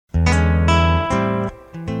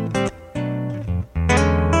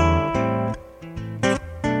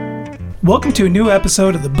Welcome to a new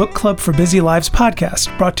episode of the Book Club for Busy Lives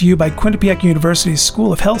podcast, brought to you by Quinnipiac University's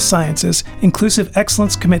School of Health Sciences, Inclusive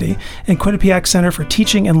Excellence Committee, and Quinnipiac Center for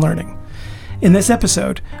Teaching and Learning. In this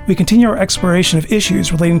episode, we continue our exploration of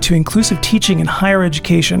issues relating to inclusive teaching in higher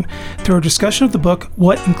education through our discussion of the book,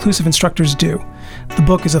 What Inclusive Instructors Do. The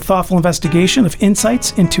book is a thoughtful investigation of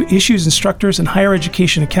insights into issues instructors in higher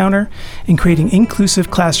education encounter in creating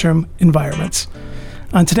inclusive classroom environments.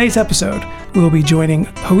 On today's episode, we will be joining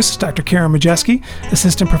hosts Dr. Karen Majeski,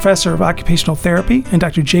 Assistant Professor of Occupational Therapy, and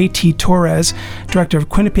Dr. J.T. Torres, Director of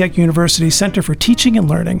Quinnipiac University Center for Teaching and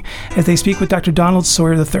Learning, as they speak with Dr. Donald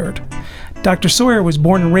Sawyer III. Dr. Sawyer was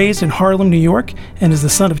born and raised in Harlem, New York, and is the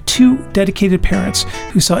son of two dedicated parents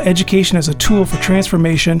who saw education as a tool for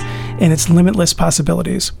transformation and its limitless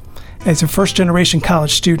possibilities. As a first-generation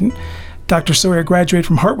college student, Dr. Sawyer graduated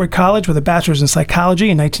from Hartwick College with a bachelor's in psychology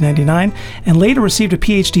in 1999 and later received a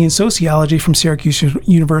PhD in sociology from Syracuse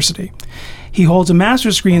University. He holds a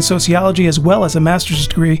master's degree in sociology as well as a master's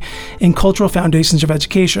degree in cultural foundations of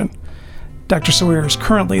education. Dr. Sawyer is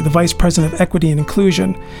currently the Vice President of Equity and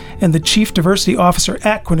Inclusion and the Chief Diversity Officer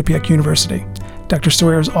at Quinnipiac University. Dr.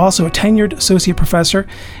 Sawyer is also a tenured Associate Professor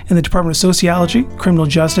in the Department of Sociology, Criminal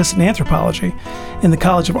Justice, and Anthropology in the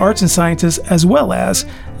College of Arts and Sciences, as well as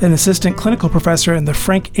an Assistant Clinical Professor in the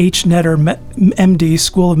Frank H. Netter MD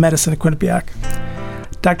School of Medicine at Quinnipiac.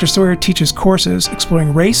 Dr. Sawyer teaches courses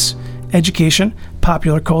exploring race, education,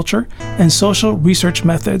 popular culture, and social research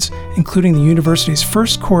methods, including the university's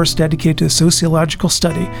first course dedicated to the sociological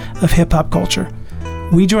study of hip-hop culture.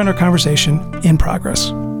 We join our conversation in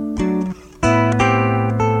progress.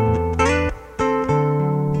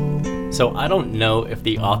 So I don't know if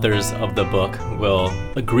the authors of the book will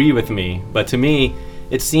agree with me, but to me,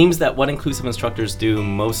 it seems that What Inclusive Instructors Do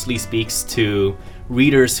mostly speaks to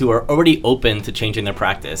readers who are already open to changing their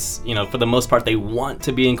practice. You know, for the most part, they want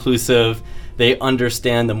to be inclusive, they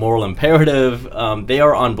understand the moral imperative, they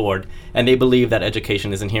are on board, and they believe that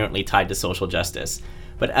education is inherently tied to social justice.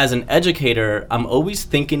 But as an educator, I'm always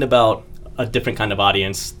thinking about a different kind of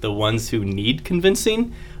audience, the ones who need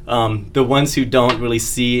convincing, the ones who don't really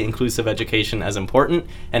see inclusive education as important,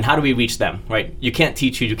 and how do we reach them, right? You can't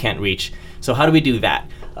teach who you can't reach. So how do we do that?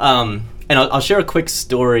 And I'll share a quick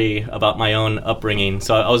story about my own upbringing.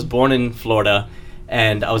 So I was born in Florida,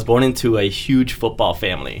 and I was born into a huge football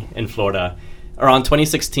family in Florida. Around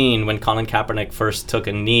 2016, when Colin Kaepernick first took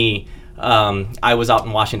a knee, I was out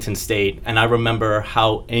in Washington State, and I remember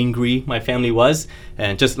how angry my family was.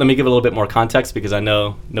 And just let me give a little bit more context because I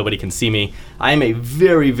know nobody can see me. I am a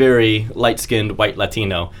very, very light-skinned white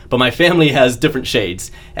Latino, but my family has different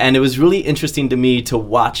shades. And it was really interesting to me to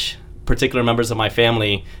watch particular members of my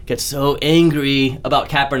family get so angry about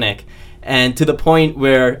Kaepernick, and to the point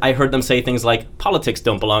where I heard them say things like, politics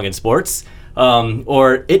don't belong in sports.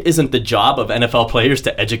 Or it isn't the job of NFL players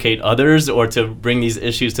to educate others or to bring these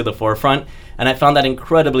issues to the forefront. And I found that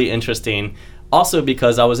incredibly interesting. Also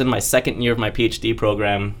because I was in my second year of my PhD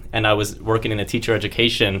program and I was working in a teacher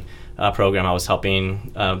education program. I was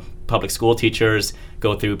helping public school teachers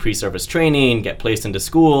go through pre-service training, get placed into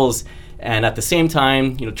schools. And at the same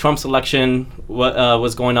time, you know, Trump's election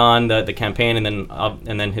was going on, the campaign,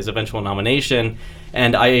 and then his eventual nomination.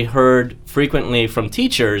 And I heard frequently from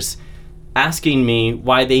teachers asking me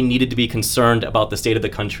why they needed to be concerned about the state of the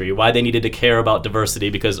country, why they needed to care about diversity,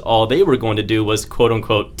 because all they were going to do was, quote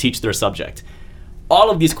unquote, teach their subject. All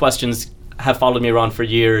of these questions have followed me around for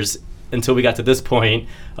years until we got to this point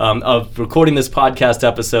of recording this podcast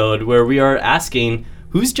episode where we are asking,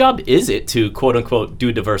 whose job is it to, quote unquote,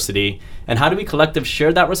 do diversity? And how do we collectively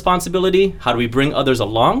share that responsibility? How do we bring others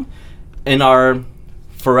along in our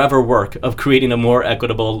forever work of creating a more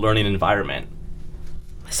equitable learning environment?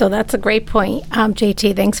 So that's a great point.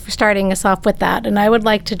 JT, thanks for starting us off with that. And I would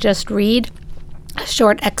like to just read a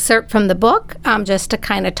short excerpt from the book just to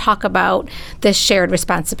kind of talk about this shared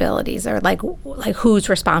responsibilities or like who's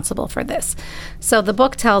responsible for this. So the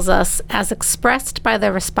book tells us, as expressed by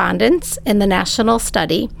the respondents in the national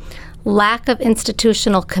study, lack of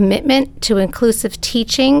institutional commitment to inclusive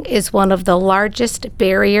teaching is one of the largest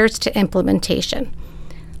barriers to implementation.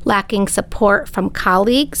 Lacking support from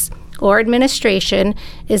colleagues or administration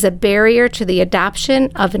is a barrier to the adoption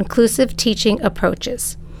of inclusive teaching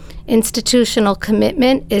approaches. Institutional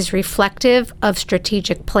commitment is reflective of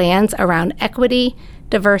strategic plans around equity,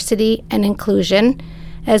 diversity, and inclusion,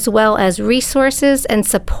 as well as resources and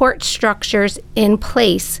support structures in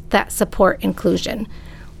place that support inclusion.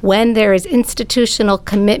 When there is institutional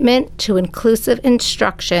commitment to inclusive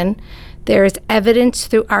instruction, There is evidence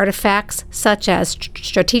through artifacts such as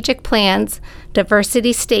strategic plans,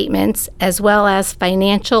 diversity statements, as well as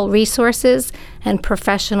financial resources and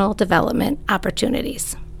professional development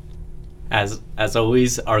opportunities. As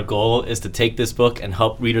always, our goal is to take this book and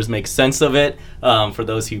help readers make sense of it. For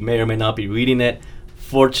those who may or may not be reading it,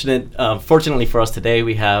 fortunately for us today,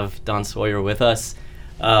 we have Don Sawyer with us.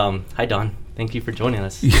 Hi, Don. Thank you for joining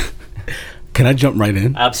us. Can I jump right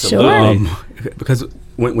in? Absolutely. Sure. Because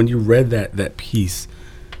when you read that piece,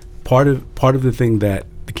 part of the thing that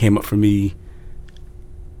came up for me,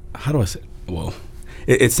 how do I say? Well,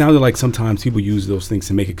 it sounded like sometimes people use those things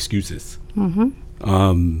to make excuses.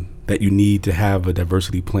 Mm-hmm. That you need to have a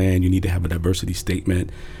diversity plan, you need to have a diversity statement,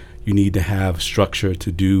 you need to have structure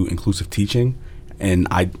to do inclusive teaching, and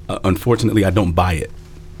unfortunately I don't buy it.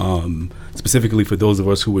 Specifically for those of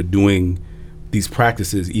us who were doing these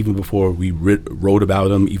practices, even before we wrote about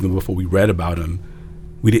them, even before we read about them,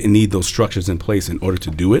 we didn't need those structures in place in order to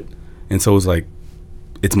do it. And so it's like,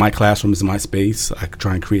 it's my classroom, it's my space. I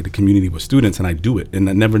try and create a community with students, and I do it. And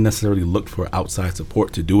I never necessarily looked for outside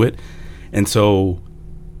support to do it. And so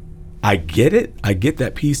I get it. I get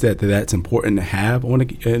that piece that's important to have on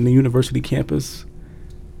in the university campus,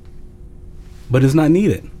 but it's not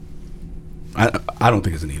needed. I don't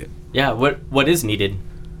think it's needed. Yeah, what is needed?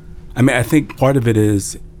 I mean, I think part of it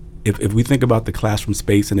is if we think about the classroom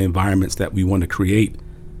space and the environments that we want to create,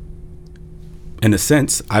 in a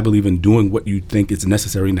sense, I believe in doing what you think is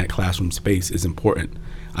necessary in that classroom space is important.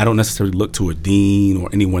 I don't necessarily look to a dean or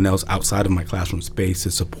anyone else outside of my classroom space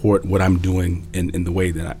to support what I'm doing in the way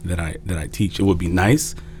that I teach. It would be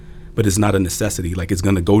nice, but it's not a necessity. Like, it's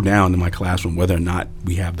going to go down in my classroom whether or not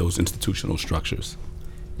we have those institutional structures.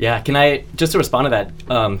 Yeah, can I, just to respond to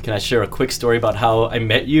that, can I share a quick story about how I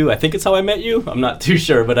met you? I think it's how I met you. I'm not too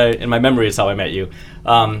sure, but in my memory is how I met you.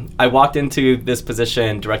 I walked into this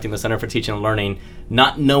position directing the Center for Teaching and Learning,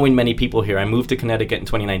 not knowing many people here. I moved to Connecticut in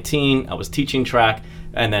 2019. I was teaching track.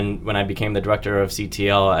 And then when I became the director of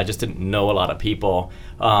CTL, I just didn't know a lot of people.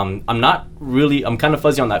 I'm kind of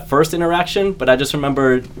fuzzy on that first interaction, but I just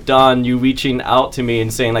remember, Don, you reaching out to me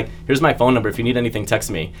and saying, like, here's my phone number. If you need anything,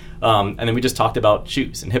 text me. And then we just talked about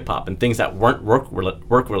shoes and hip hop and things that weren't work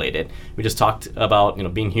related. We just talked about,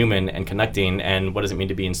 being human and connecting and what does it mean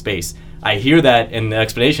to be in space. I hear that in the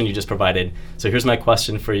explanation you just provided. So here's my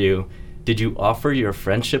question for you. Did you offer your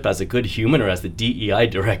friendship as a good human or as the DEI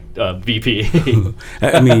VP?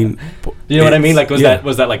 I mean, you know what I mean? Like, was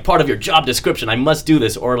that like part of your job description? I must do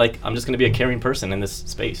this, or like I'm just going to be a caring person in this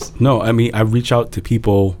space. No, I mean, I reach out to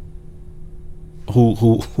people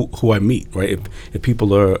who I meet. Right, if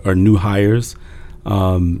people are new hires,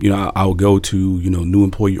 I'll go to new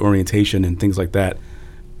employee orientation and things like that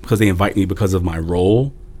because they invite me because of my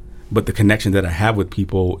role. But the connection that I have with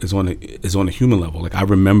people is on a human level. Like, I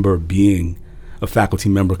remember being a faculty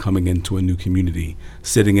member coming into a new community,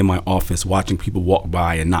 sitting in my office, watching people walk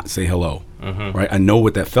by and not say hello. Mm-hmm. Right? I know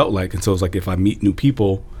what that felt like. And so it's like, if I meet new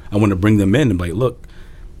people, I want to bring them in and be like, look,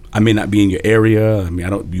 I may not be in your area. I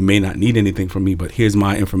mean, you may not need anything from me, but here's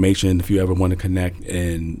my information if you ever want to connect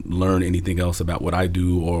and learn anything else about what I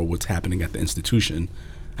do or what's happening at the institution.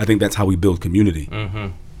 I think that's how we build community. Mm-hmm.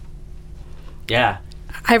 Yeah.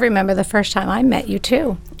 I remember the first time I met you,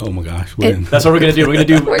 too. Oh, my gosh. That's what we're going to do. We're going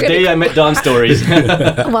to do the day I met Don stories.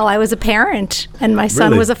 Well, I was a parent, and my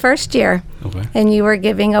son was a first year. Okay. And you were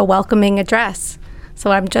giving a welcoming address.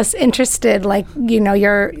 So I'm just interested, like,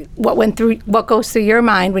 what goes through your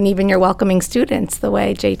mind when even you're welcoming students, the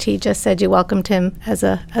way JT just said you welcomed him as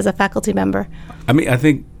a faculty member. I mean, I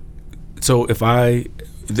think, so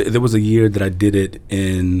there was a year that I did it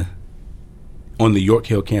on the York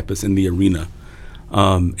Hill campus in the arena.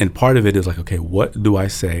 And part of it is like, okay, what do I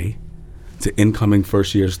say to incoming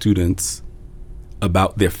first year students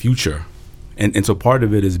about their future? And so part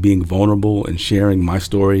of it is being vulnerable and sharing my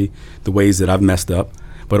story, the ways that I've messed up,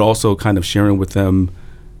 but also kind of sharing with them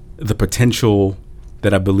the potential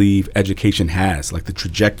that I believe education has, like the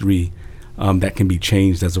trajectory that can be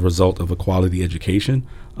changed as a result of a quality education.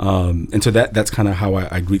 And so that's kind of how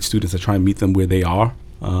I greet students. I try and meet them where they are.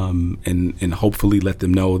 And hopefully let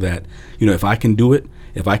them know that, if I can do it,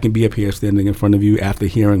 if I can be up here standing in front of you after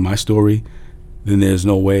hearing my story, then there's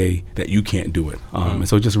no way that you can't do it. And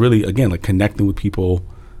so just really, again, like connecting with people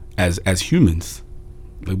as humans.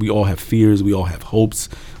 Like, we all have fears, we all have hopes,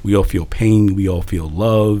 we all feel pain, we all feel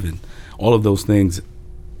love, and all of those things.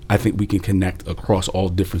 I think we can connect across all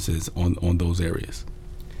differences on those areas.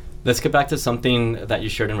 Let's get back to something that you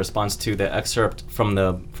shared in response to the excerpt from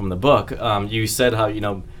the book. You said how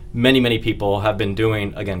many people have been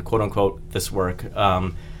doing, again, quote unquote, this work.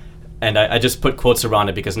 And I just put quotes around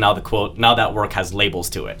it because now that work has labels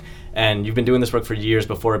to it. And you've been doing this work for years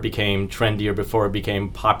before it became trendy or before it became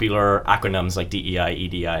popular acronyms like DEI,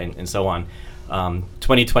 EDI, and so on.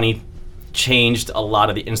 2020 changed a lot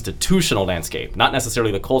of the institutional landscape, not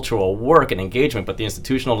necessarily the cultural work and engagement, but the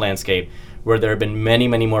institutional landscape, where there have been many,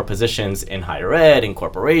 many more positions in higher ed, in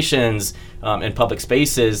corporations, in public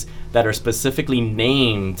spaces that are specifically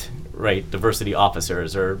named, right, diversity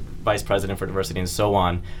officers or vice president for diversity and so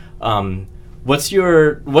on. What has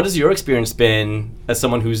your experience been as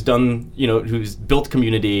someone who's done, who's built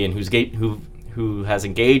community and who has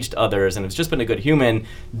engaged others and has just been a good human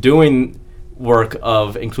doing work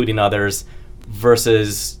of including others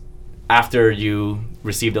versus after you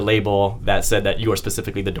received a label that said that you are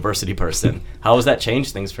specifically the diversity person? How has that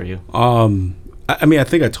changed things for you? I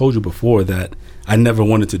think I told you before that I never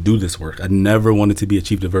wanted to do this work. I never wanted to be a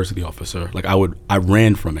chief diversity officer. Like I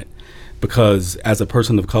ran from it because as a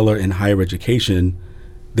person of color in higher education,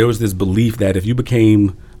 there was this belief that if you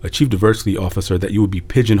became a chief diversity officer that you would be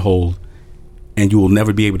pigeonholed and you will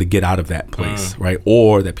never be able to get out of that place, right?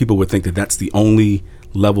 Or that people would think that that's the only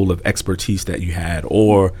level of expertise that you had,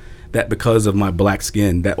 or that because of my black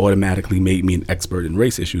skin, that automatically made me an expert in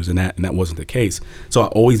race issues, and that wasn't the case. So I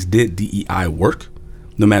always did DEI work,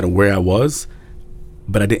 no matter where I was,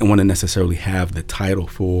 but I didn't want to necessarily have the title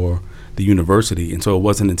for the university. And so it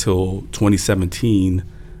wasn't until 2017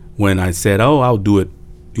 when I said, I'll do it,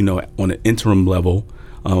 on an interim level,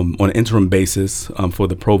 on an interim basis for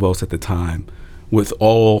the provost at the time, with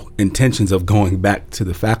all intentions of going back to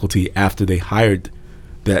the faculty after they hired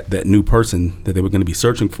that new person that they were going to be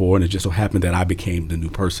searching for. And it just so happened that I became the new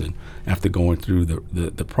person after going through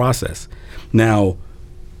the process. Now,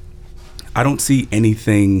 I don't see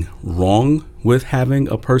anything wrong with having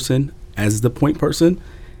a person as the point person,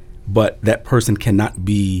 but that person cannot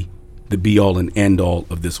be the be all and end all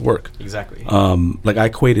of this work. Exactly. Like I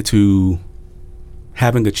equate it to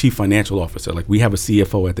having a chief financial officer. Like we have a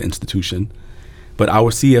CFO at the institution, but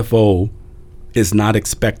our CFO is not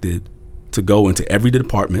expected to go into every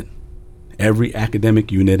department, every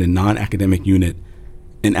academic unit and non-academic unit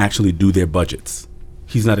and actually do their budgets.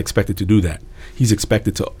 He's not expected to do that. He's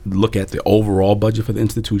expected to look at the overall budget for the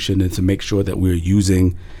institution and to make sure that we're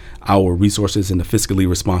using our resources in a fiscally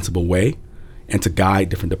responsible way and to guide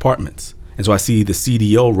different departments. And so I see the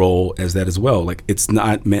CDO role as that as well. Like it's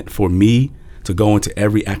not meant for me to go into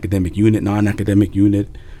every academic unit, non-academic unit,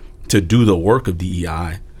 to do the work of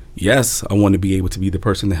DEI. Yes, I want to be able to be the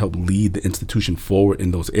person to help lead the institution forward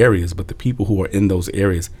in those areas, but the people who are in those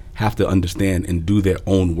areas have to understand and do their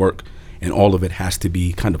own work, and all of it has to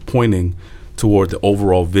be kind of pointing toward the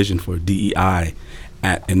overall vision for DEI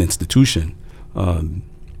at an institution. And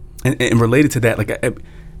related to that,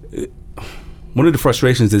 one of the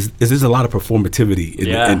frustrations is there's a lot of performativity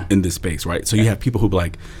in this space, right? So you have people who be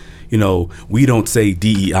like, we don't say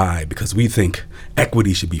DEI because we think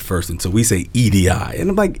equity should be first, and so we say EDI. And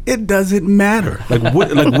I'm like, it doesn't matter.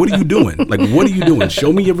 What are you doing? What are you doing?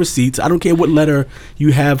 Show me your receipts. I don't care what letter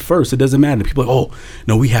you have first. It doesn't matter. People are like, oh,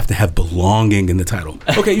 no, we have to have belonging in the title.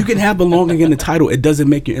 Okay, you can have belonging in the title. It doesn't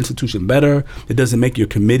make your institution better. It doesn't make your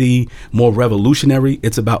committee more revolutionary.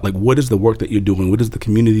 It's about what is the work that you're doing? What is the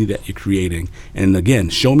community that you're creating? And again,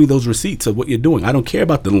 show me those receipts of what you're doing. I don't care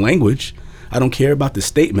about the language. I don't care about the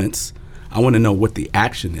statements. I want to know what the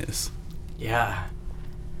action is. Yeah.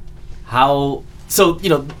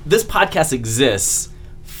 This podcast exists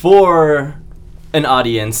for an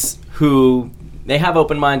audience who they have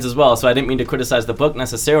open minds as well. So I didn't mean to criticize the book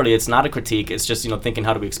necessarily. It's not a critique. It's just, thinking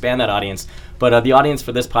how do we expand that audience. But the audience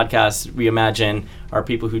for this podcast, we imagine, are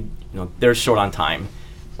people who, they're short on time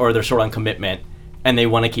or they're short on commitment and they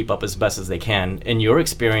want to keep up as best as they can. In your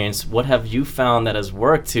experience, what have you found that has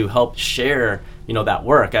worked to help share that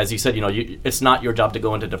work? As you said, it's not your job to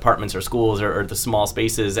go into departments or schools or the small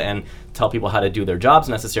spaces and tell people how to do their jobs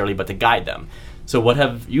necessarily, but to guide them. So what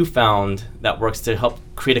have you found that works to help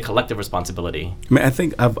create a collective responsibility? I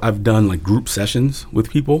think I've done group sessions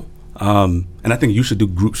with people, and I think you should do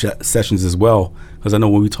group sessions as well, because I know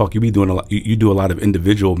when we talk, you do a lot of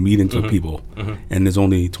individual meetings with people, and there's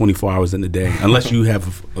only 24 hours in the day, unless you have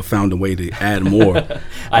found a way to add more.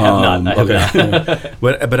 I have not. Okay.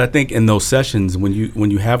 But I think in those sessions, when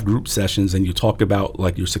you have group sessions and you talk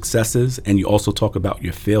about your successes and you also talk about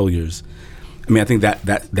your failures, I think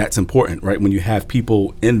that's important, right? When you have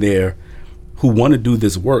people in there who want to do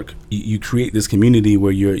this work, you create this community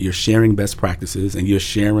where you're sharing best practices and you're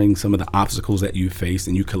sharing some of the obstacles that you face,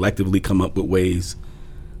 and you collectively come up with ways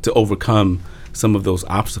to overcome some of those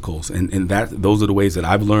obstacles. And those are the ways that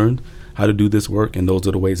I've learned how to do this work, and those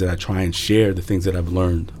are the ways that I try and share the things that I've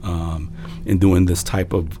learned in doing this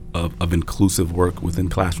type of inclusive work within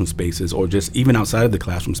classroom spaces, or just even outside of the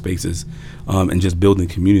classroom spaces, and just building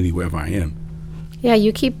community wherever I am. Yeah,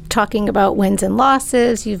 you keep talking about wins and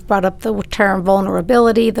losses. You've brought up the term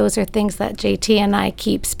vulnerability. Those are things that JT and I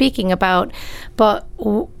keep speaking about. But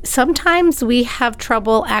sometimes we have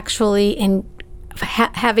trouble actually in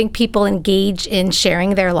having people engage in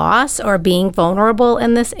sharing their loss or being vulnerable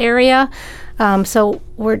in this area. So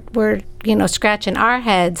we're scratching our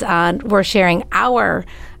heads on, we're sharing our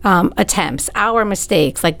attempts, our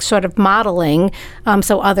mistakes, like sort of modeling,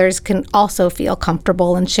 so others can also feel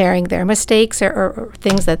comfortable in sharing their mistakes or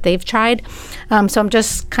things that they've tried. So I'm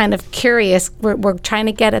just kind of curious. We're trying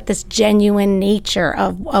to get at this genuine nature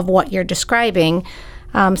of what you're describing.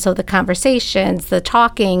 So the conversations, the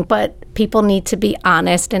talking, but people need to be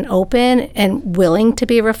honest and open and willing to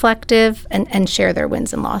be reflective and share their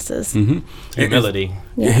wins and losses. Mm-hmm. Humility.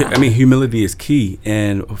 Yeah. I mean, humility is key.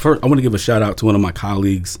 And first, I want to give a shout out to one of my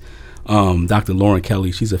colleagues, Dr. Lauren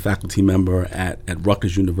Kelly. She's a faculty member at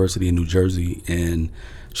Rutgers University in New Jersey, and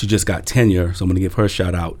she just got tenure, so I'm going to give her a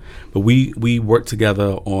shout out. But we worked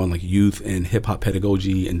together on like youth and hip hop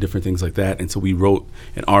pedagogy and different things like that. And so we wrote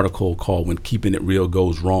an article called "When Keeping It Real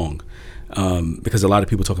Goes Wrong," because a lot of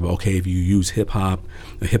people talk about, okay, if you use hip hop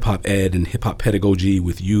ed and hip hop pedagogy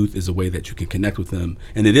with youth is a way that you can connect with them,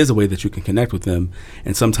 and it is a way that you can connect with them.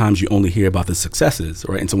 And sometimes you only hear about the successes,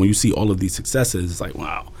 right? And so when you see all of these successes, it's like,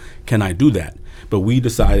 wow, can I do that? But we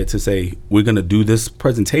decided to say we're going to do this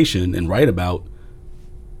presentation and write about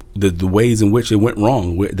the ways in which it went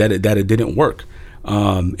wrong, that it didn't work.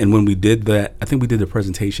 And when we did that, I think we did the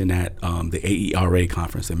presentation at the AERA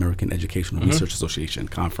conference, the American Educational Research Association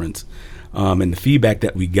conference. And the feedback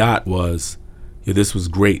that we got was, this was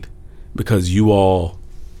great because you all,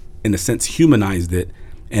 in a sense, humanized it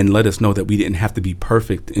and let us know that we didn't have to be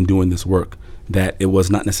perfect in doing this work, that it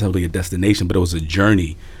was not necessarily a destination, but it was a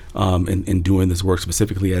journey in doing this work,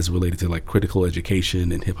 specifically as related to like critical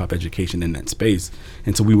education and hip hop education in that space.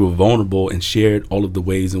 And so we were vulnerable and shared all of the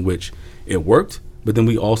ways in which it worked, but then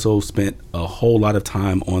we also spent a whole lot of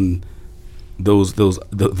time on those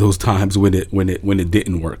times when it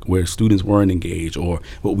didn't work, where students weren't engaged, or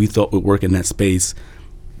what we thought would work in that space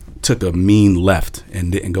took a mean left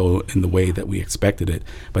and didn't go in the way that we expected it.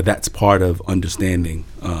 But that's part of understanding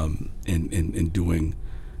and doing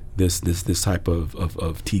this type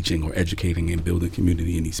of teaching or educating and building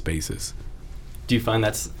community in these spaces. Do you find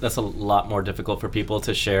that's a lot more difficult for people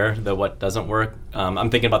to share what doesn't work?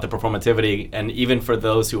 I'm thinking about the performativity, and even for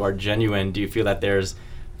those who are genuine, do you feel that there's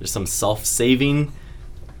some self-saving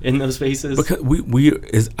in those spaces?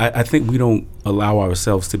 Because I think we don't allow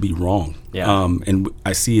ourselves to be wrong. Yeah. And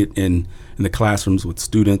I see it in the classrooms with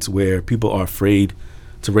students where people are afraid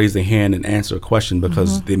to raise their hand and answer a question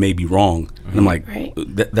because they may be wrong. And I'm like, right.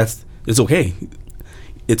 It's okay.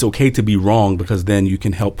 It's okay to be wrong, because then you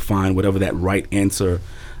can help find whatever that right answer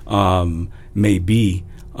may be,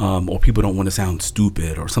 or people don't want to sound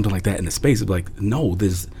stupid or something like that in the space. It's like, no,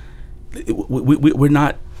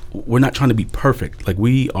 we're not trying to be perfect. Like,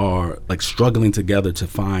 we are like struggling together to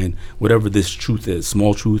find whatever this truth is,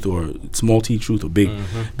 small truth or small t truth or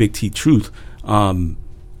big T truth.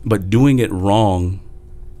 But doing it wrong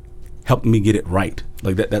helped me get it right.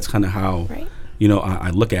 Like that's kind of how, right. I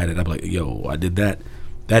look at it. I'm like, I did that.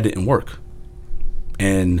 That didn't work.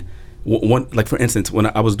 And like for instance, when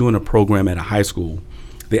I was doing a program at a high school,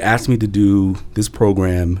 they asked me to do this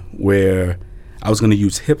program where I was going to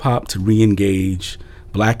use hip hop to re-engage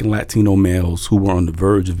Black and Latino males who were on the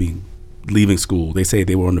verge of leaving school. They say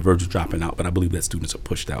they were on the verge of dropping out, but I believe that students are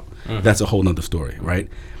pushed out. That's a whole nother story, right?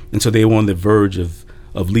 And so they were on the verge of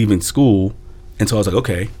leaving school. And so I was like,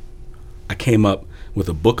 okay. I came up with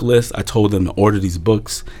a book list. I told them to order these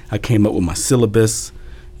books. I came up with my syllabus.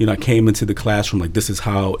 I came into the classroom like, this is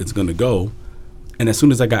how it's going to go. And as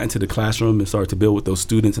soon as I got into the classroom and started to build with those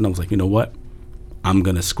students, and I was like, you know what? I'm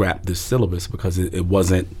going to scrap this syllabus because it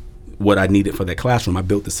wasn't what I needed for that classroom. I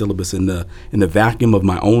built the syllabus in the vacuum of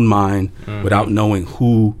my own mind without knowing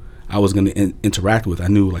who I was going to interact with. I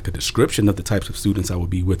knew like a description of the types of students I would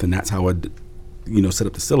be with, and that's how I set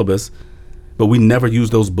up the syllabus. But we never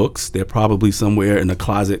used those books. They're probably somewhere in a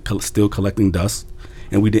closet still collecting dust.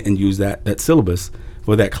 And we didn't use that syllabus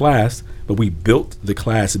for that class. But we built the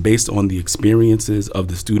class based on the experiences of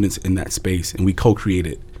the students in that space. And we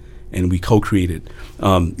co-created.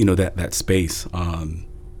 That space. And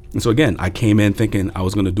so again, I came in thinking I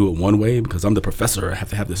was going to do it one way because I'm the professor. I have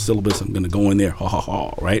to have the syllabus. I'm going to go in there, ha, ha,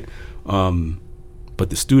 ha, right? But But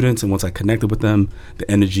the students, and once I connected with them, the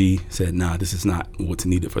energy said, nah, this is not what's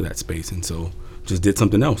needed for that space. And so just did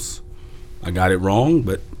something else. I got it wrong,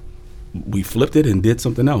 but we flipped it and did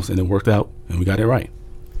something else, and it worked out, and we got it right.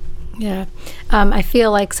 Yeah. I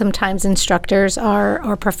feel like sometimes instructors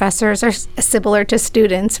or professors are similar to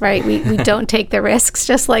students, right? We don't take the risks,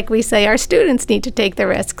 just like we say our students need to take the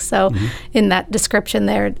risks. So in that description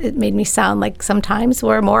there, it made me sound like sometimes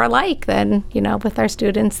we're more alike than, with our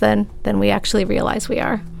students than we actually realize we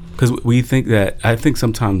are. Because we think that, I think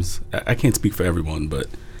sometimes, I can't speak for everyone, but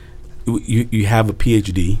you have a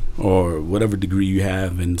PhD or whatever degree you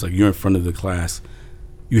have, and it's like you're in front of the class.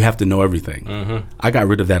 You have to know everything. I got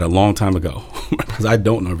rid of that a long time ago because I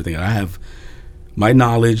don't know everything. My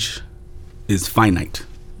knowledge is finite,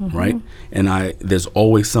 right? And there's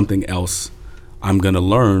always something else I'm going to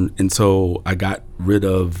learn. And so I got rid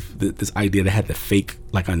of this idea that I had to fake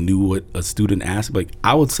like I knew what a student asked. Like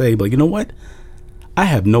I would say, you know what? I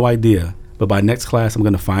have no idea. But by next class, I'm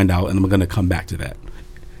going to find out, and I'm going to come back to that.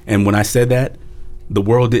 And when I said that, the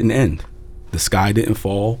world didn't end. The sky didn't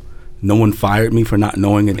fall. No one fired me for not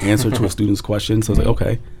knowing an answer to a student's question. So I was like,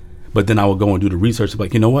 okay. But then I would go and do the research.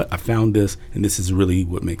 Like, you know what? I found this, and this is really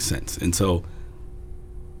what makes sense. And so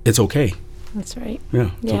it's okay. That's right. Yeah,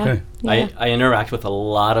 it's okay. Yeah. I interact with a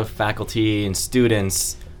lot of faculty and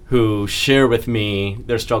students who share with me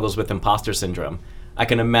their struggles with imposter syndrome. I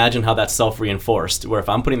can imagine how that's self-reinforced, where if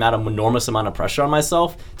I'm putting that enormous amount of pressure on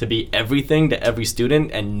myself to be everything to every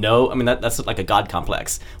student and that's like a God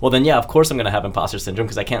complex. Well, then, yeah, of course I'm going to have imposter syndrome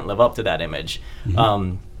because I can't live up to that image.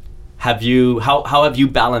 How have you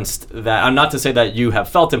balanced that? I'm not to say that you have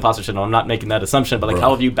felt imposter syndrome. I'm not making that assumption, but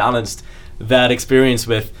how have you balanced that experience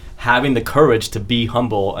with having the courage to be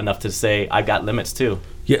humble enough to say, I've got limits too?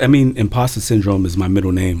 Yeah, imposter syndrome is my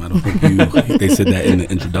middle name. I don't think they said that in the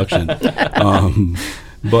introduction.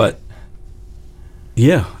 But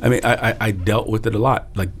yeah, I dealt with it a lot.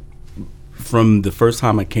 Like from the first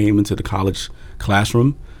time I came into the college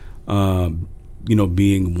classroom,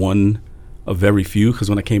 being one of very few, because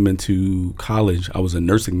when I came into college, I was a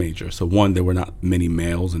nursing major. So there were not many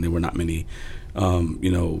males, and there were not many,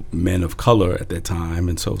 men of color at that time.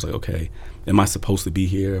 And so I was like, okay, am I supposed to be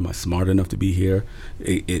here? Am I smart enough to be here?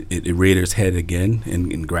 It reared its head again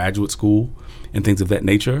in graduate school and things of that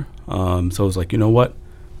nature. So I was like, you know what?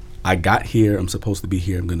 I got here. I'm supposed to be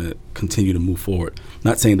here. I'm going to continue to move forward.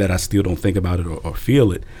 Not saying that I still don't think about it or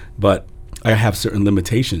feel it, but I have certain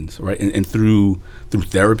limitations, right? And through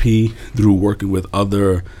therapy, through working with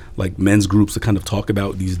other like men's groups to kind of talk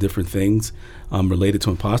about these different things related to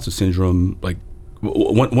imposter syndrome, like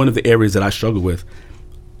one of the areas that I struggle with,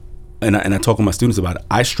 and I talk with my students about it,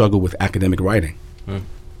 I struggle with academic writing.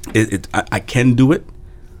 I can do it,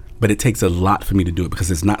 but it takes a lot for me to do it because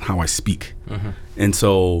it's not how I speak. And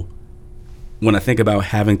so when I think about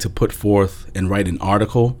having to put forth and write an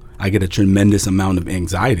article, I get a tremendous amount of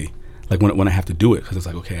anxiety. Like when I have to do it, because it's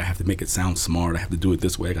like, okay, I have to make it sound smart. I have to do it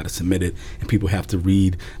this way. I got to submit it, and people have to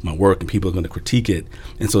read my work, and people are going to critique it.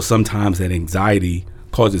 And so sometimes that anxiety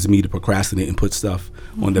causes me to procrastinate and put stuff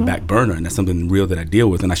on the back burner, and that's something real that I deal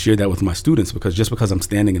with. And I share that with my students, because just because I'm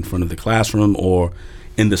standing in front of the classroom or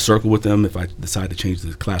in the circle with them, if I decide to change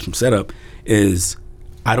the classroom setup, is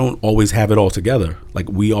I don't always have it all together. Like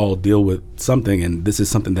we all deal with something, and this is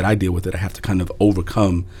something that I deal with that I have to kind of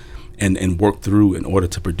overcome and work through in order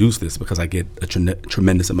to produce this, because I get a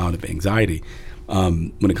tremendous amount of anxiety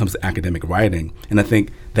when it comes to academic writing. And I think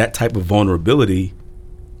that type of vulnerability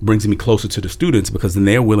brings me closer to the students, because then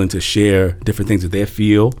they're willing to share different things that they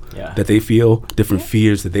feel, different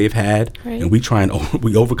fears that they've had, and we try and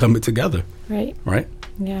we overcome it together. Right?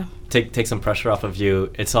 Yeah. Take some pressure off of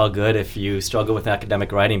you. It's all good if you struggle with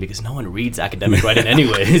academic writing, because no one reads academic writing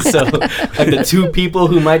anyway. So like the two people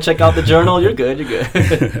who might check out the journal, you're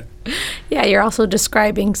good. Yeah, you're also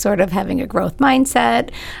describing sort of having a growth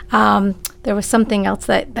mindset. There was something else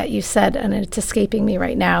that you said, and it's escaping me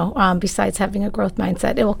right now, besides having a growth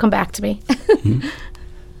mindset. It will come back to me.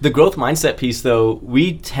 The growth mindset piece, though,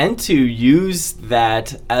 we tend to use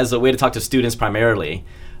that as a way to talk to students primarily.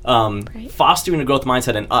 Fostering a growth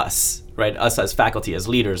mindset in us, right? Us as faculty, as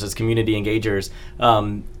leaders, as community engagers,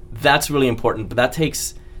 that's really important, but that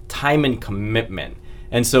takes time and commitment.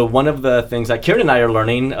 And so one of the things that Kieran and I are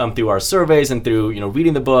learning through our surveys and through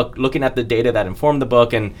reading the book, looking at the data that informed the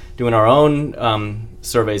book, and doing our own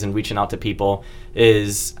surveys and reaching out to people,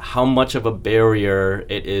 is how much of a barrier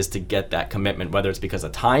it is to get that commitment, whether it's because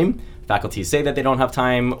of time, faculty say that they don't have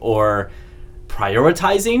time, or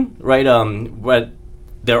prioritizing, right? What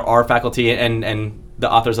there are faculty, and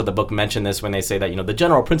the authors of the book mention this when they say that the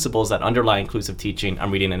general principles that underlie inclusive teaching,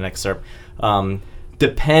 I'm reading an excerpt,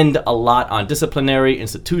 depend a lot on disciplinary,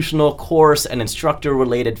 institutional, course, and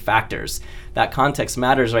instructor-related factors. That context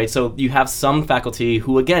matters, right? So you have some faculty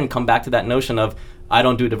who, again, come back to that notion of, I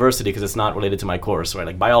don't do diversity because it's not related to my course, right?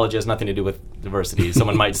 Like biology has nothing to do with diversity,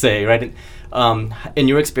 someone might say, right? In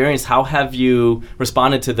your experience, how have you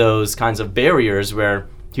responded to those kinds of barriers where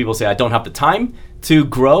people say, I don't have the time to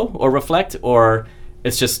grow or reflect, or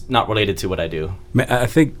it's just not related to what I do? I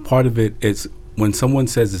think part of it is when someone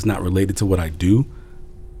says it's not related to what I do,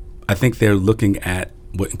 I think they're looking at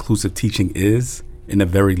what inclusive teaching is in a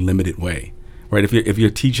very limited way, right? If you're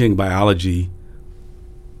teaching biology,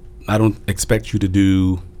 I don't expect you to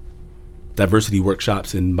do diversity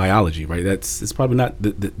workshops in biology, right? It's probably not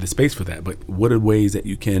the space for that. But what are ways that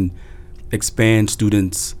you can expand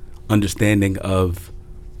students' understanding of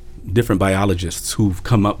different biologists who've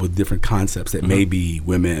come up with different concepts that may be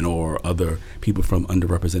women or other people from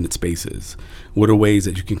underrepresented spaces? What are ways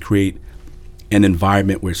that you can create an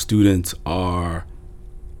environment where students are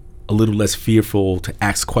a little less fearful to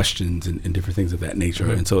ask questions and different things of that nature?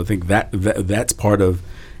 And so I think that's part of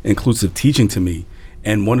inclusive teaching to me.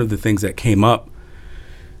 And one of the things that came up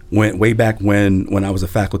went way back when I was a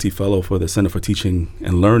faculty fellow for the Center for Teaching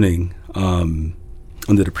and Learning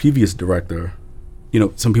under the previous director.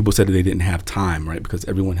 Some people said that they didn't have time, right? Because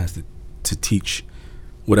everyone has to teach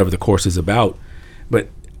whatever the course is about. But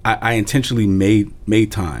I intentionally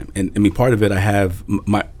made time. And I mean, part of it, I have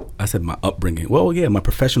my upbringing. Well, yeah, my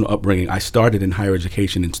professional upbringing. I started in higher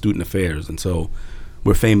education and student affairs. And so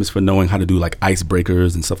we're famous for knowing how to do like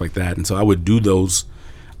icebreakers and stuff like that. And so I would do those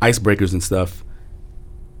icebreakers and stuff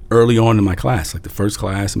early on in my class, like the first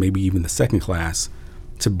class, maybe even the second class,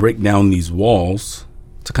 to break down these walls,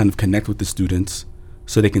 to kind of connect with the students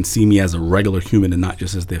so they can see me as a regular human and not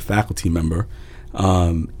just as their faculty member.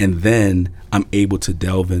 And then I'm able to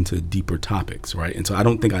delve into deeper topics, right? And so I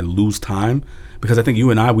don't think I lose time, because I think you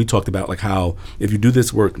and I, we talked about like how if you do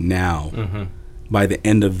this work now, by the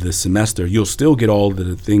end of the semester, you'll still get all of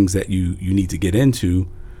the things that you need to get into,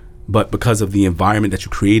 but because of the environment that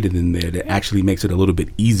you created in there, that actually makes it a little bit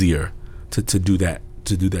easier to do that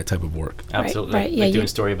type of work. Absolutely. Right. Yeah, like doing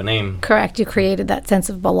Story of a Name. Correct. You created that sense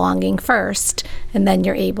of belonging first, and then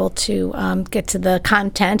you're able to get to the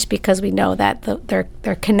content, because we know that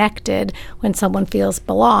they're connected. When someone feels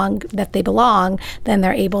that they belong, then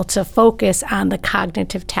they're able to focus on the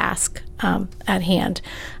cognitive task at hand.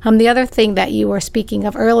 The other thing that you were speaking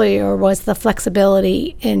of earlier was the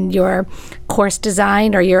flexibility in your course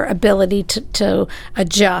design, or your ability to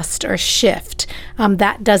adjust or shift.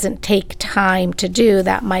 That doesn't take time to do.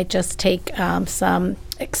 That might just take some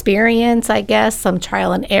experience, I guess, some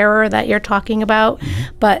trial and error that you're talking about.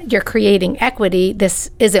 But you're creating equity.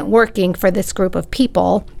 This isn't working for this group of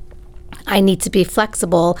people. I need to be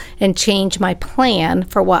flexible and change my plan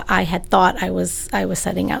for what I had thought I was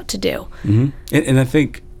setting out to do. And I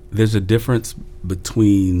think there's a difference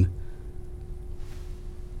between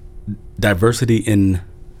diversity in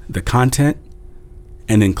the content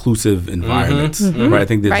and inclusive environments, right? I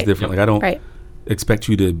think there's different. Like I don't expect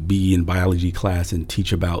you to be in biology class and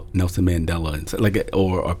teach about Nelson Mandela and like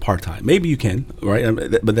or apartheid. Maybe you can, right?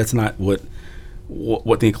 But that's not what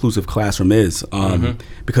the inclusive classroom is,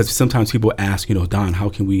 because sometimes people ask, Don, how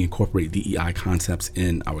can we incorporate DEI concepts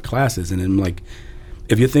in our classes? And I'm like,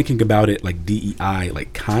 if you're thinking about it like DEI,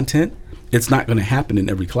 like content, it's not going to happen in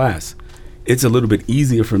every class. It's a little bit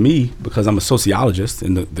easier for me because I'm a sociologist,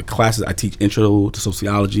 and the classes I teach: intro to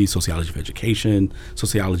sociology, sociology of education,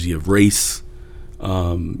 sociology of race.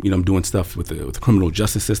 I'm doing stuff with the criminal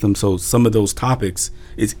justice system. So some of those topics,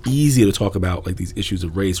 it's easier to talk about, like these issues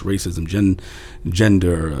of race, racism,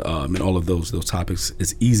 gender, and all of those topics.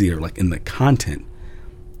 It's easier, like in the content.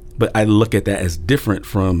 But I look at that as different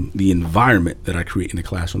from the environment that I create in the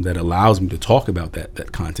classroom that allows me to talk about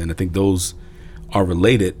that content. I think those are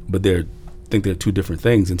related, but they're two different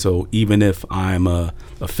things. And so even if I'm a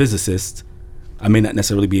physicist, I may not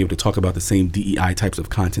necessarily be able to talk about the same DEI types of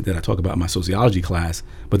content that I talk about in my sociology class,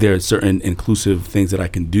 but there are certain inclusive things that I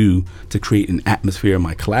can do to create an atmosphere in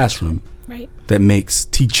my classroom that makes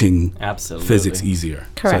teaching physics easier.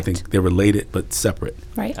 Correct. So I think they're related but separate.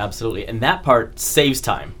 Right. Absolutely. And that part saves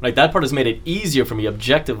time. Like that part has made it easier for me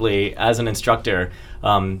objectively as an instructor.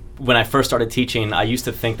 When I first started teaching, I used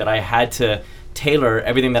to think that I had to tailor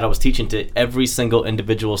everything that I was teaching to every single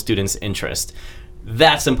individual student's interest.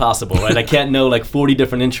 That's impossible, right? I can't know like 40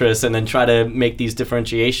 different interests and then try to make these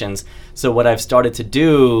differentiations. So what I've started to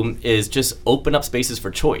do is just open up spaces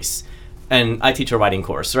for choice. and I teach a writing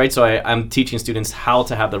course, right? So I'm teaching students how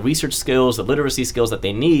to have the research skills, the literacy skills that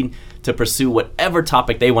they need to pursue whatever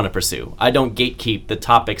topic they want to pursue. I don't gatekeep the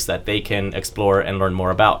topics that they can explore and learn more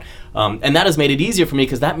about. And that has made it easier for me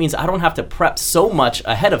because that means I don't have to prep so much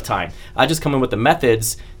ahead of time. I just come in with the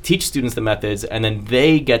methods, teach students the methods, and then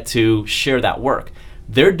they get to share that work.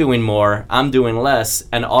 They're doing more, I'm doing less,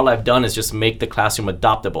 and all I've done is just make the classroom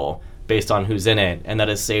adoptable based on who's in it, and that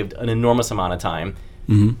has saved an enormous amount of time.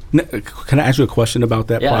 Mm-hmm. Can I ask you a question about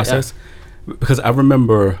that process? Yeah. Because I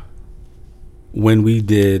remember when we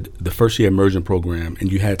did the first year immersion program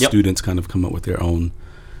and you had students kind of come up with their own,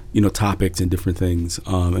 topics and different things.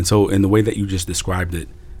 And so in the way that you just described it,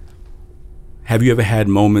 have you ever had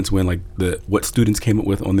moments when like what students came up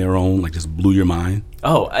with on their own like just blew your mind?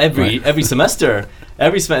 Oh, every semester,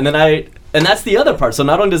 and that's the other part. So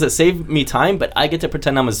not only does it save me time, but I get to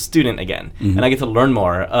pretend I'm a student again, and I get to learn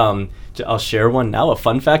more. I'll share one now. A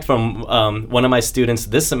fun fact from one of my students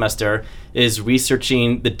this semester is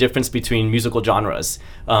researching the difference between musical genres,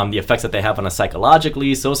 the effects that they have on us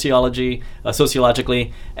psychologically,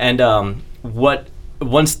 sociologically, and what.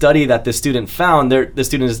 One study that the student found, the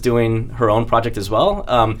student is doing her own project as well,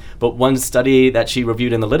 but one study that she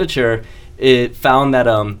reviewed in the literature, it found that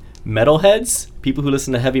metalheads, people who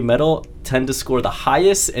listen to heavy metal, tend to score the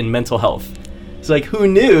highest in mental health. So like, who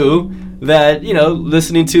knew that,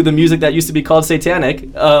 listening to the music that used to be called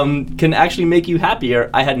satanic can actually make you happier?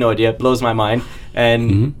 I had no idea. It blows my mind.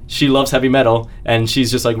 And she loves heavy metal, and she's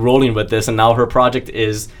just like rolling with this, and now her project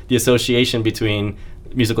is the association between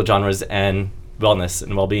musical genres and wellness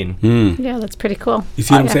and well-being. Yeah, that's pretty cool. You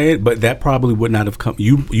see what I'm saying? But that probably would not have come.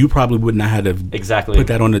 You probably would not have exactly put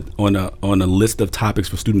that on a list of topics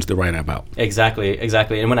for students to write about. Exactly.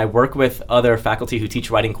 And when I work with other faculty who teach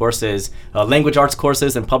writing courses, language arts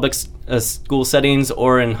courses in public school settings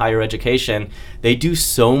or in higher education, they do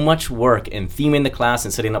so much work in theming the class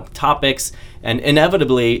and setting up topics. And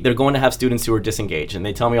inevitably, they're going to have students who are disengaged. And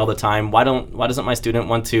they tell me all the time, why doesn't my student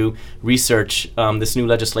want to research this new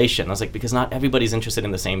legislation? I was like, because not everybody's interested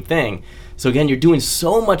in the same thing. So again, you're doing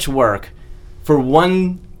so much work for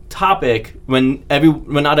one topic when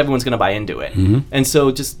not everyone's going to buy into it. And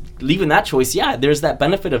so just leaving that choice, there's that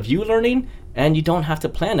benefit of you learning, and you don't have to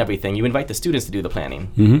plan everything. You invite the students to do the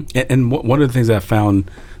planning. And one of the things I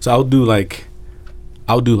found, so I'll do like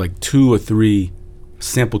 2 or 3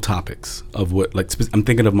 sample topics of what, like, I'm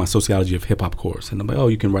thinking of my sociology of hip hop course, and I'm like, oh,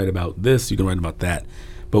 you can write about this, you can write about that,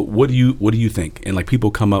 but what do you think? And like, people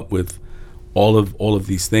come up with all of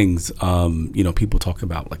these things. People talk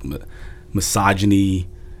about like misogyny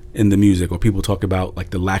in the music, or people talk about like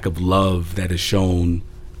the lack of love that is shown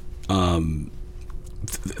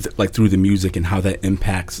like through the music, and how that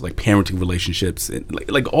impacts like parenting relationships, and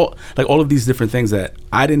like all of these different things that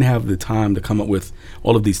I didn't have the time to come up with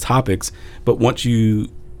all of these topics. But once you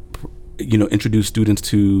introduce students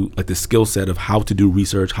to like the skill set of how to do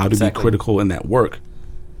research, how to be critical in that work,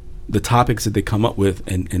 the topics that they come up with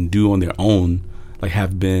and do on their own like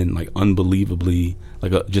have been like unbelievably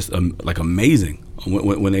like amazing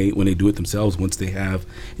when they do it themselves. Once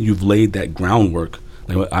you've laid that groundwork.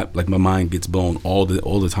 Like my mind gets blown all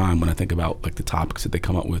the time when I think about like the topics that they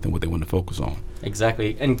come up with and what they want to focus on.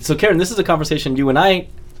 Exactly. And so Karen, this is a conversation you and I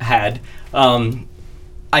had.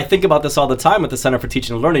 I think about this all the time at the Center for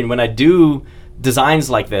Teaching and Learning when I do designs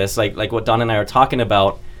like this, like what Don and I are talking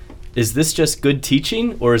about. Is this just good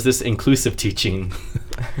teaching, or is this inclusive teaching?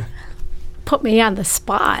 Put me on the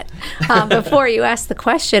spot. Before you asked the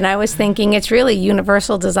question, I was thinking it's really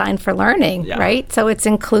universal design for learning, right? So it's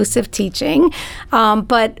inclusive teaching.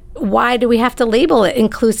 But why do we have to label it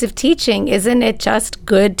inclusive teaching? Isn't it just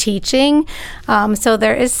good teaching? So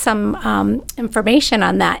there is some information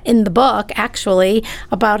on that in the book, actually,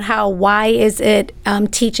 about why is it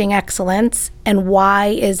teaching excellence, and why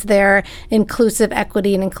is there inclusive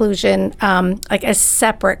equity and inclusion like as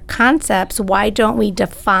separate concepts? Why don't we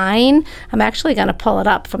define? I'm actually going to pull it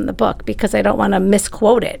up from the book because I don't want to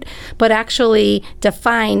misquote it, but actually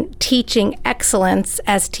define teaching excellence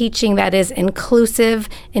as teaching that is inclusive,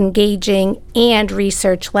 engaging, and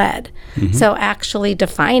research-led. So actually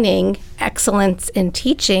defining excellence in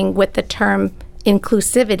teaching with the term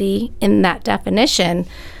inclusivity in that definition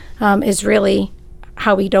is really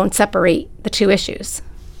how we don't separate the two issues.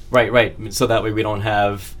 Right. So that way we don't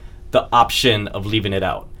have the option of leaving it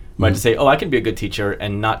out. Right, to say, I can be a good teacher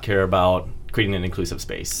and not care about creating an inclusive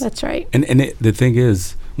space. That's right. And the thing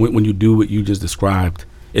is, when you do what you just described,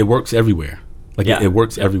 it works everywhere. It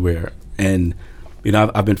works everywhere. And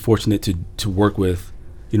I've been fortunate to work with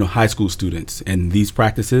high school students, and these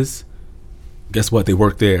practices guess what? They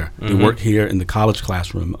work there. They work here in the college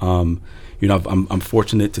classroom. I'm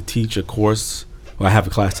fortunate to teach a course. Well, I have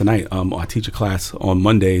a class tonight. I teach a class on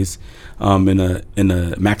Mondays in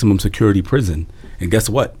a maximum security prison. And guess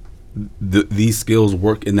what? These skills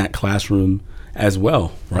work in that classroom as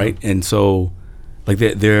well, right? And so, like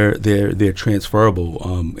they're transferable.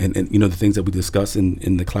 And the things that we discuss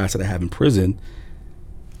in the class that I have in prison,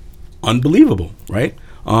 unbelievable, right?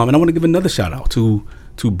 And I want to give another shout out to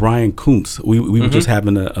Brian Kuntz. We were just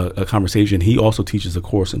having a conversation. He also teaches a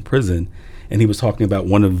course in prison, and he was talking about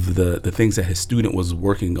one of the things that his student was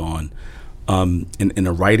working on in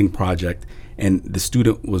a writing project. And the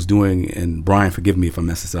student was doing, and Brian, forgive me if I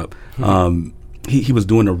mess this up, he was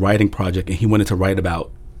doing a writing project, and he wanted to write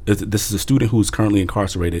about, this is a student who's currently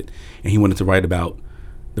incarcerated, and he wanted to write about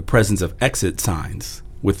the presence of exit signs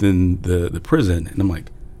within the prison. And I'm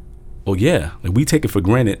like, oh yeah, like we take it for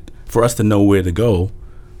granted for us to know where to go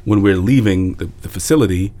when we're leaving the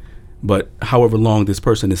facility, but however long this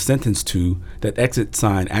person is sentenced to, that exit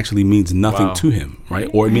sign actually means nothing to him, right?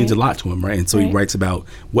 Or it means a lot to him, right? And so he writes about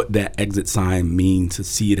what that exit sign means, to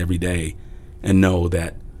see it every day and know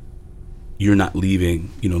that you're not leaving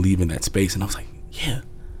that space. And I was like, yeah,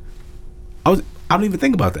 I don't even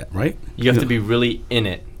think about that, right? You have to be really in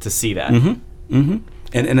it to see that. And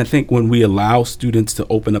I think when we allow students to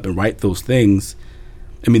open up and write those things,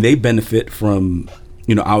 I mean, they benefit from,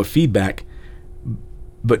 our feedback.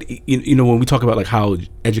 But, when we talk about like how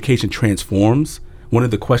education transforms, one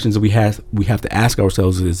of the questions that we have to ask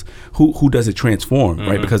ourselves is who does it transform,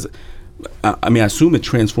 right? Because, I assume it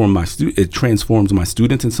transforms my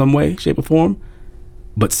students in some way, shape, or form.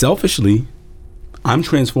 But selfishly, I'm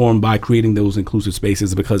transformed by creating those inclusive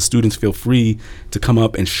spaces because students feel free to come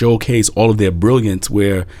up and showcase all of their brilliance,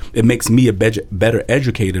 where it makes me a better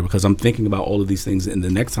educator because I'm thinking about all of these things in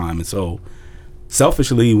the next time. And so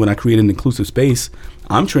selfishly, when I create an inclusive space,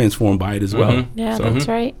 I'm transformed by it as well. Yeah, so.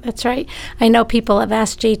 That's right. I know people have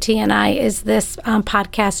asked JT and I, is this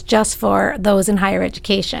podcast just for those in higher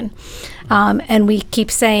education? And we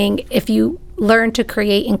keep saying, if you learn to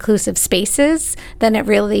create inclusive spaces, then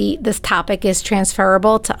this topic is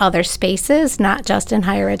transferable to other spaces, not just in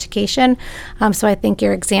higher education. So I think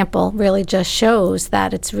your example really just shows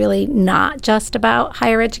that it's really not just about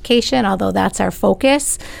higher education, although that's our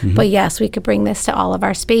focus. But yes, we could bring this to all of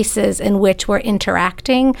our spaces in which we're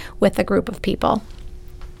interacting with a group of people.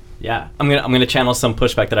 Yeah, I'm gonna channel some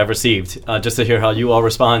pushback that I've received just to hear how you all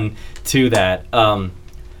respond to that.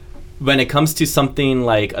 When it comes to something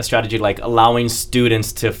like a strategy like allowing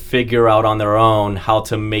students to figure out on their own how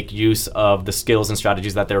to make use of the skills and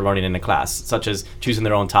strategies that they're learning in the class, such as choosing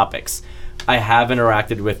their own topics, I have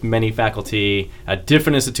interacted with many faculty at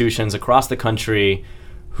different institutions across the country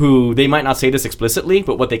who, they might not say this explicitly,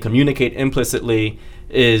 but what they communicate implicitly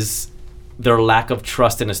is their lack of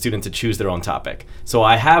trust in a student to choose their own topic. So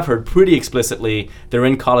I have heard pretty explicitly, they're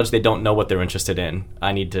in college, they don't know what they're interested in.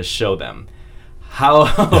 I need to show them. So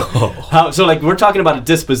like we're talking about a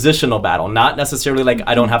dispositional battle, not necessarily like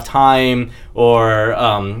I don't have time or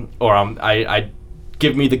I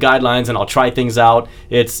give me the guidelines and I'll try things out.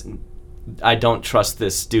 It's I don't trust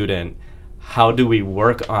this student. How do we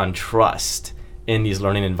work on trust in these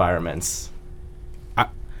learning environments?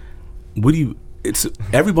 It's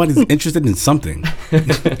everybody's interested in something.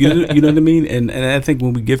 You know what I mean? And I think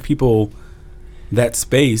when we give people that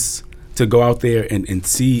space to go out there and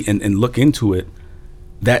see and look into it,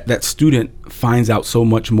 that student finds out so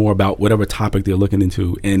much more about whatever topic they're looking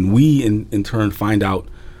into, and we in turn find out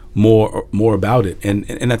more about it.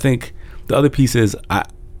 And I think the other piece is I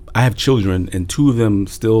have children, and two of them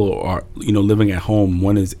still are living at home.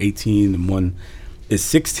 One is 18 and one is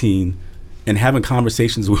 16, and having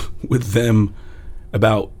conversations with them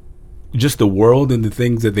about just the world and the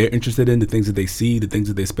things that they're interested in, the things that they see, the things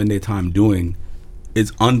that they spend their time doing,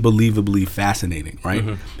 is unbelievably fascinating,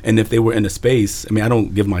 right? And if they were in a space, I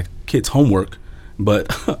don't give my kids homework, but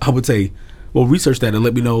I would say, well, research that and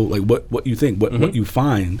let me know like what you think, what you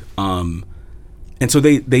find. And so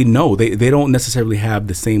they know they don't necessarily have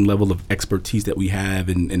the same level of expertise that we have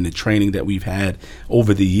in the training that we've had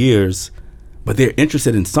over the years, but they're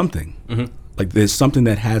interested in something. Like there's something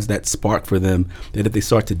that has that spark for them that if they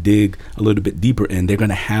start to dig a little bit deeper in, they're going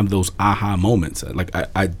to have those aha moments. Like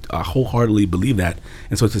I wholeheartedly believe that.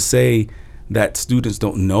 And so to say that students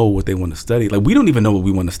don't know what they want to study, like we don't even know what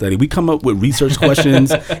we want to study. We come up with research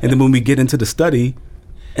questions, and then when we get into the study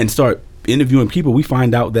and start interviewing people, we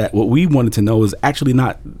find out that what we wanted to know is actually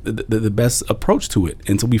not the best approach to it.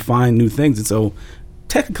 And so we find new things. And so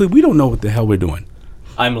technically we don't know what the hell we're doing.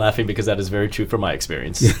 I'm laughing because that is very true from my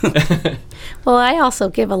experience. Well, I also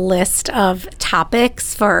give a list of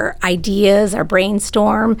topics for ideas or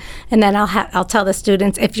brainstorm, and then I'll tell the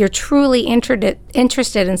students, if you're truly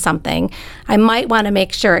interested in something, I might want to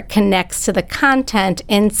make sure it connects to the content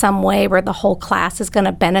in some way where the whole class is going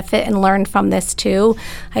to benefit and learn from this too.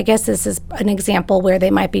 I guess this is an example where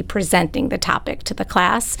they might be presenting the topic to the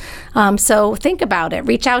class. So think about it.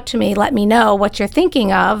 Reach out to me. Let me know what you're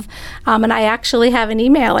thinking of. And I actually have an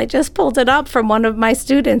email. I just pulled it up from one of my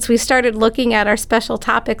students. We started looking at our special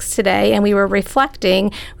topics today, and we were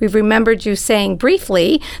reflecting. We remembered you saying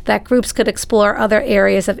briefly that groups could explore other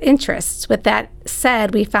areas of interests. With that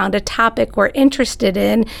said, we found a topic we're interested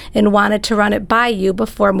in and wanted to run it by you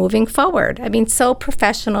before moving forward. I mean, so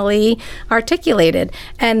professionally articulated.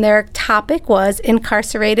 And their topic was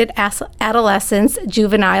incarcerated adolescents,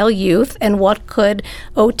 juvenile youth, and what could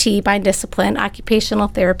OT by discipline, occupational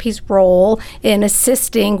therapy's role in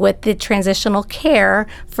assisting with the transitional care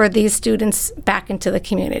for these students back into the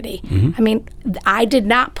community. I mean, I did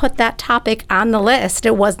not put that topic on the list.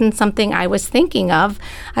 It wasn't something I was thinking of.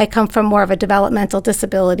 I come from more of a developmental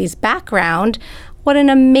disabilities background. What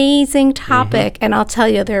an amazing topic. And I'll tell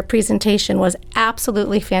you, their presentation was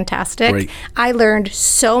absolutely fantastic. Great. I learned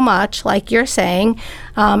so much, like you're saying,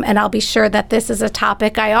 and I'll be sure that this is a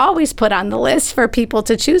topic I always put on the list for people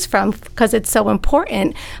to choose from because it's so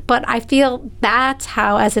important. But I feel that's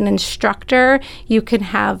how, as an instructor, you can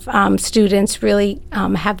have students really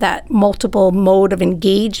have that multiple mode of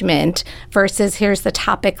engagement versus here's the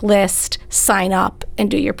topic list, sign up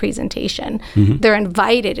and do your presentation. They're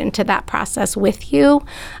invited into that process with you.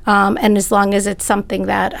 And as long as it's something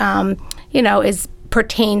that,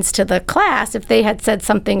 pertains to the class, if they had said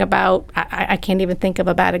something about, I can't even think of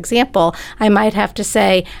a bad example, I might have to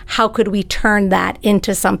say, how could we turn that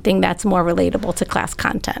into something that's more relatable to class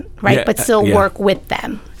content, right? Yeah, but still work with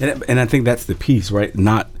them. And I think that's the piece, right?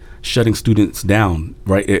 Not shutting students down,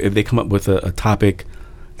 right? If they come up with a topic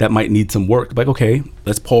that might need some work, like, okay,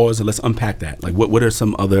 let's pause and let's unpack that. Like, what are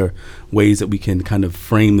some other ways that we can kind of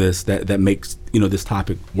frame this that makes, this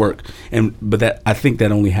topic work? But that, I think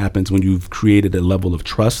that only happens when you've created a level of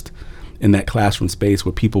trust in that classroom space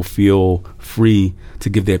where people feel free to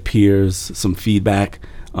give their peers some feedback.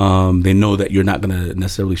 They know that you're not going to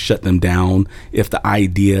necessarily shut them down if the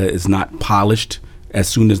idea is not polished as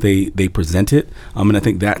soon as they present it. And I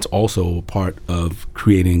think that's also part of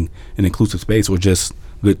creating an inclusive space or just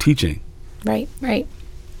good teaching. Right.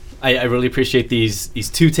 I really appreciate these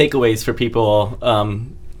two takeaways for people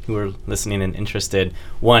who are listening and interested.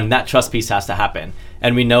 One, that trust piece has to happen.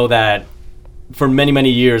 And we know that for many,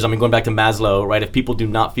 many years, going back to Maslow, right? If people do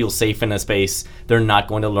not feel safe in a space, they're not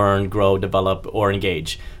going to learn, grow, develop, or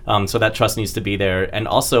engage. So that trust needs to be there. And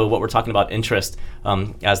also what we're talking about interest,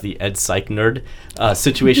 as the ed psych nerd,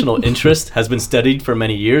 situational interest has been studied for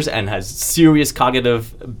many years and has serious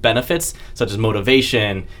cognitive benefits such as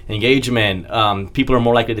motivation, engagement. People are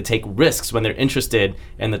more likely to take risks when they're interested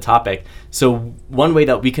in the topic. So one way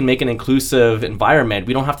that we can make an inclusive environment,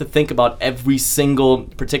 we don't have to think about every single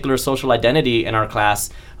particular social identity in our class.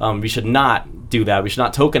 We should not do that. We should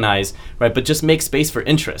not tokenize, right? But just make space for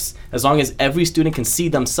interests. As long as every student can see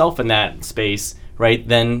themselves in that space, right,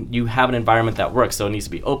 then you have an environment that works. So it needs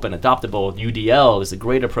to be open, adoptable. UDL is a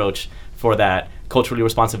great approach for that, culturally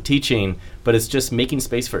responsive teaching, but it's just making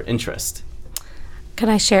space for interest. Can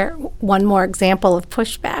I share one more example of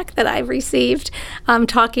pushback that I've received?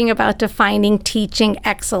 Talking about defining teaching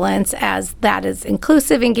excellence as that is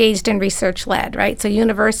inclusive, engaged, and research-led, right? So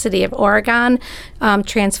University of Oregon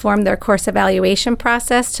transformed their course evaluation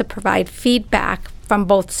process to provide feedback from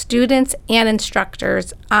both students and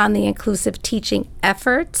instructors on the inclusive teaching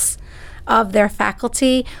efforts of their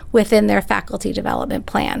faculty within their faculty development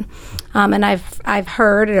plan. And I've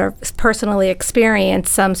heard or personally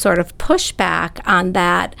experienced some sort of pushback on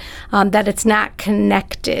that, that it's not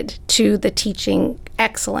connected to the teaching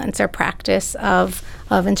excellence or practice of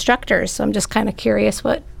instructors. So I'm just kind of curious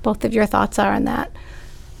what both of your thoughts are on that.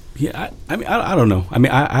 Yeah, I don't know.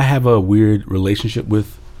 I have a weird relationship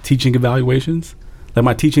with teaching evaluations. Like,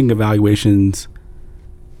 my teaching evaluations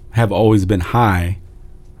have always been high,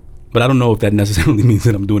 but I don't know if that necessarily means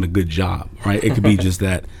that I'm doing a good job, right? It could be just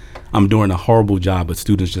that I'm doing a horrible job, but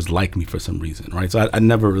students just like me for some reason, right? So I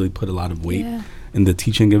never really put a lot of weight in the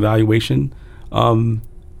teaching evaluation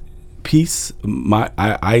piece.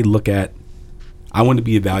 I look at, I want to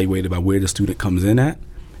be evaluated by where the student comes in at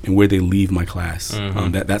and where they leave my class.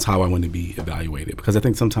 That's how I want to be evaluated, because I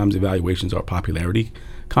think sometimes evaluations are a popularity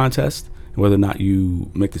contest, whether or not you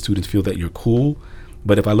make the students feel that you're cool.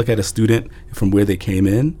 But if I look at a student from where they came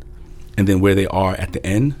in and then where they are at the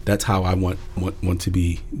end. That's how I want to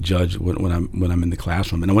be judged when I'm in the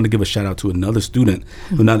classroom. And I want to give a shout out to another student,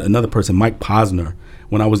 another person, Mike Posner.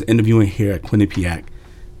 When I was interviewing here at Quinnipiac,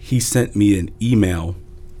 he sent me an email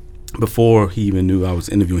before he even knew I was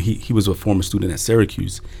interviewing. He was a former student at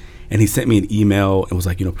Syracuse, and he sent me an email and was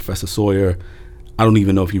like, Professor Sawyer, I don't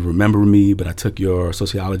even know if you remember me, but I took your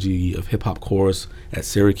Sociology of Hip Hop course at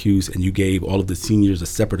Syracuse, and you gave all of the seniors a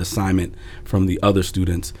separate assignment from the other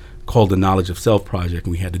students called the Knowledge of Self Project,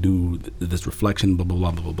 and we had to do this reflection, blah, blah,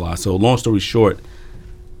 blah, blah, blah, blah. So long story short,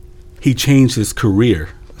 he changed his career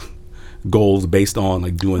goals based on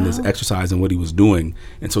like doing this exercise and what he was doing.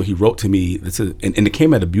 And so he wrote to me, and it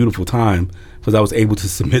came at a beautiful time because I was able to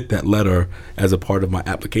submit that letter as a part of my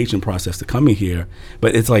application process to coming here.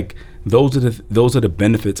 But it's like those are the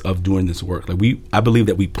benefits of doing this work. Like I believe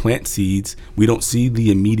that we plant seeds. We don't see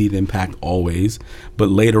the immediate impact always, but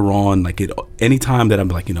later on, like anytime that I'm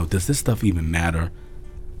like, does this stuff even matter?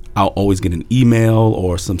 I'll always get an email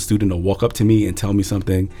or some student will walk up to me and tell me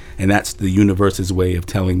something, and that's the universe's way of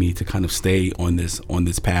telling me to kind of stay on this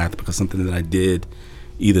path, because something that I did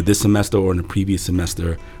either this semester or in the previous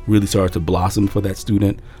semester really started to blossom for that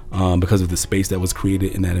student because of the space that was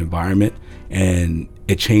created in that environment, and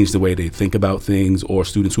it changed the way they think about things. Or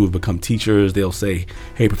students who have become teachers, they'll say,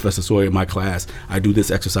 hey, Professor Sawyer, in my class, I do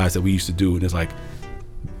this exercise that we used to do, and it's like,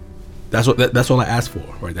 that's all I ask for,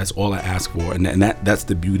 right? That's all I ask for, and that's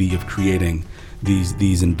the beauty of creating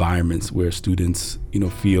these environments where students,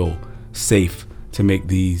 feel safe to make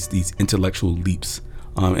these intellectual leaps,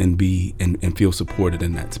 and feel supported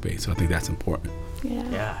in that space. So I think that's important.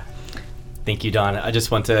 Yeah. Thank you, Don. I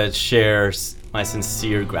just want to share my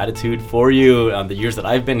sincere gratitude for you. The years that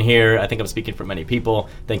I've been here, I think I'm speaking for many people.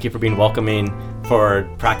 Thank you for being welcoming, for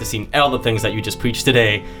practicing all the things that you just preached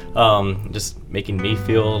today, just making me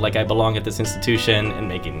feel like I belong at this institution and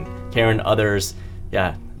making Karen, others.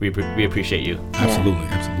 Yeah, we appreciate you. Absolutely.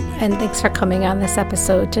 And thanks for coming on this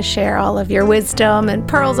episode to share all of your wisdom and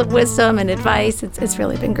pearls of wisdom and advice. It's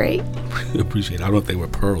really been great. Appreciate it. I don't know if they were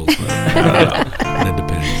pearls, but that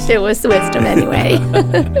depends. It was wisdom anyway.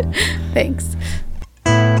 Thanks.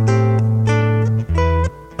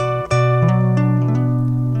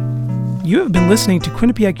 You have been listening to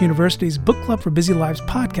Quinnipiac University's Book Club for Busy Lives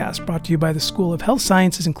podcast, brought to you by the School of Health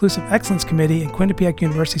Sciences Inclusive Excellence Committee and Quinnipiac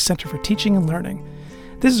University Center for Teaching and Learning.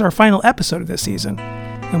 This is our final episode of this season,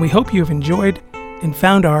 and we hope you have enjoyed and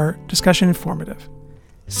found our discussion informative.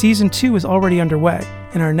 Season 2 is already underway.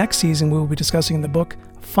 In our next season, we will be discussing the book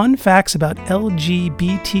Fun Facts About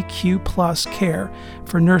LGBTQ+ Care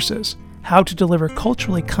for Nurses, How to Deliver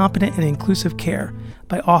Culturally Competent and Inclusive Care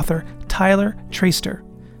by author Tyler Traister,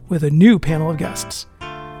 with a new panel of guests.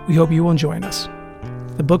 We hope you will join us.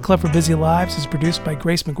 The Book Club for Busy Lives is produced by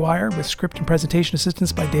Grace McGuire with script and presentation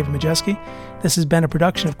assistance by David Majeski. This has been a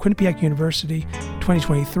production of Quinnipiac University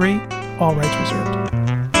 2023, all rights reserved.